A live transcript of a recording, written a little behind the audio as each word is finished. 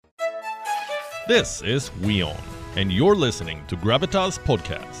This is WION, and you're listening to Gravitas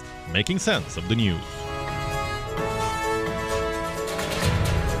podcast, making sense of the news.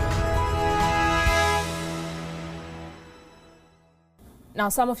 Now,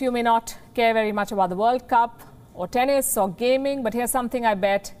 some of you may not care very much about the World Cup or tennis or gaming, but here's something I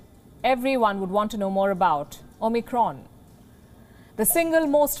bet everyone would want to know more about: Omicron. The single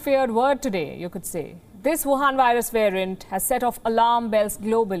most feared word today, you could say. This Wuhan virus variant has set off alarm bells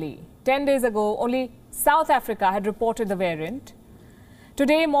globally. 10 days ago, only South Africa had reported the variant.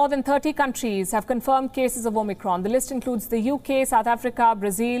 Today, more than 30 countries have confirmed cases of Omicron. The list includes the UK, South Africa,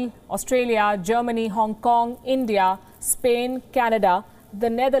 Brazil, Australia, Germany, Hong Kong, India, Spain, Canada,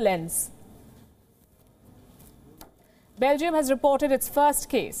 the Netherlands. Belgium has reported its first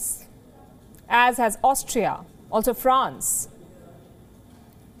case, as has Austria, also France.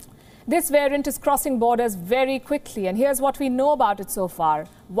 This variant is crossing borders very quickly, and here's what we know about it so far.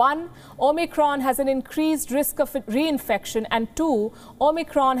 1, Omicron has an increased risk of reinfection, and 2,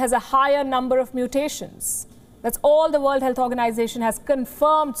 Omicron has a higher number of mutations. That's all the World Health Organization has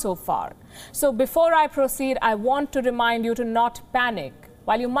confirmed so far. So before I proceed, I want to remind you to not panic.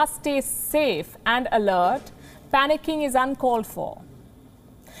 While you must stay safe and alert, panicking is uncalled for.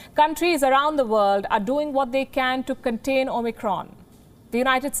 Countries around the world are doing what they can to contain Omicron. The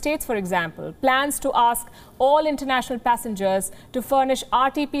United States, for example, plans to ask all international passengers to furnish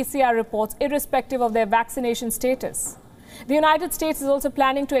RT-PCR reports irrespective of their vaccination status. The United States is also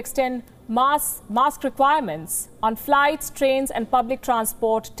planning to extend mask requirements on flights, trains and public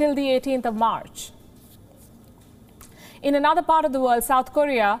transport till the 18th of March. In another part of the world, South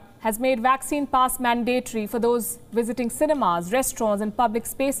Korea has made vaccine pass mandatory for those visiting cinemas, restaurants and public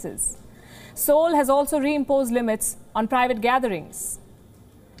spaces. Seoul has also reimposed limits on private gatherings.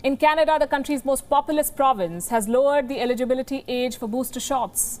 In Canada, the country's most populous province has lowered the eligibility age for booster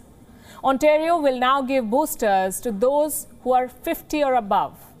shots. Ontario will now give boosters to those who are 50 or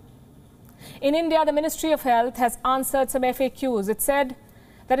above. In India, the Ministry of Health has answered some FAQs. It said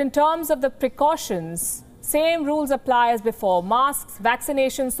that in terms of the precautions, same rules apply as before: masks,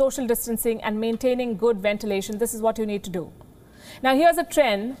 vaccination, social distancing, and maintaining good ventilation. This is what you need to do. Now, here's a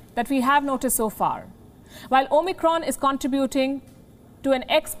trend that we have noticed so far. While Omicron is contributing to an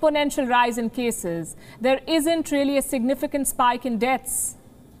exponential rise in cases, there isn't really a significant spike in deaths.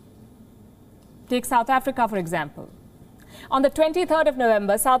 Take South Africa, for example. On the 23rd of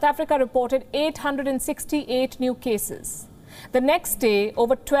November, South Africa reported 868 new cases. The next day,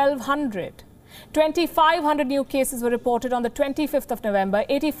 over 1,200. 2,500 new cases were reported on the 25th of November,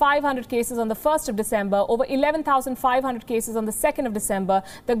 8,500 cases on the 1st of December, over 11,500 cases on the 2nd of December.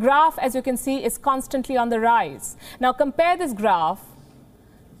 The graph, as you can see, is constantly on the rise. Now compare this graph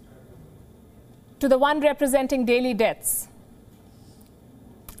to the one representing daily deaths.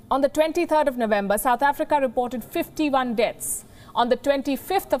 On the 23rd of November, South Africa reported 51 deaths. On the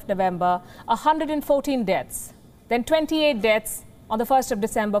 25th of November, 114 deaths. Then 28 deaths on the 1st of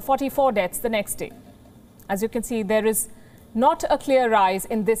December, 44 deaths the next day. As you can see, there is not a clear rise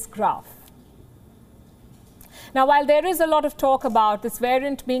in this graph. Now, while there is a lot of talk about this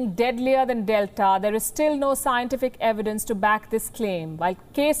variant being deadlier than Delta, there is still no scientific evidence to back this claim. While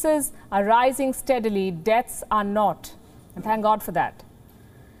cases are rising steadily, deaths are not. And thank God for that.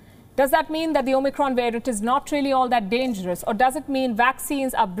 Does that mean that the Omicron variant is not really all that dangerous? Or does it mean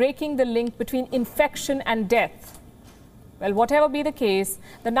vaccines are breaking the link between infection and death? Well, whatever be the case,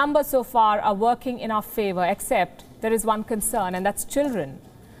 the numbers so far are working in our favor, except there is one concern, and that's children.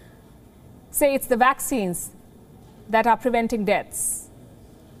 Say it's the vaccines that are preventing deaths,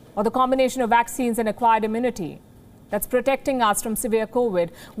 or the combination of vaccines and acquired immunity that's protecting us from severe COVID.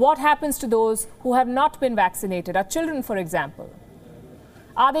 What happens to those who have not been vaccinated? Our children, for example.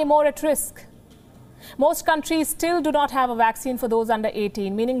 Are they more at risk? Most countries still do not have a vaccine for those under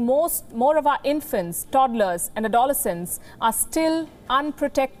 18, meaning more of our infants, toddlers and adolescents are still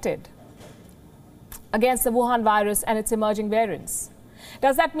unprotected against the Wuhan virus and its emerging variants.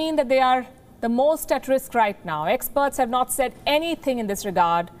 Does that mean that they are the most at risk right now? Experts have not said anything in this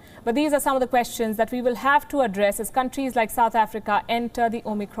regard, but these are some of the questions that we will have to address as countries like South Africa enter the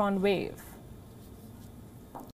Omicron wave.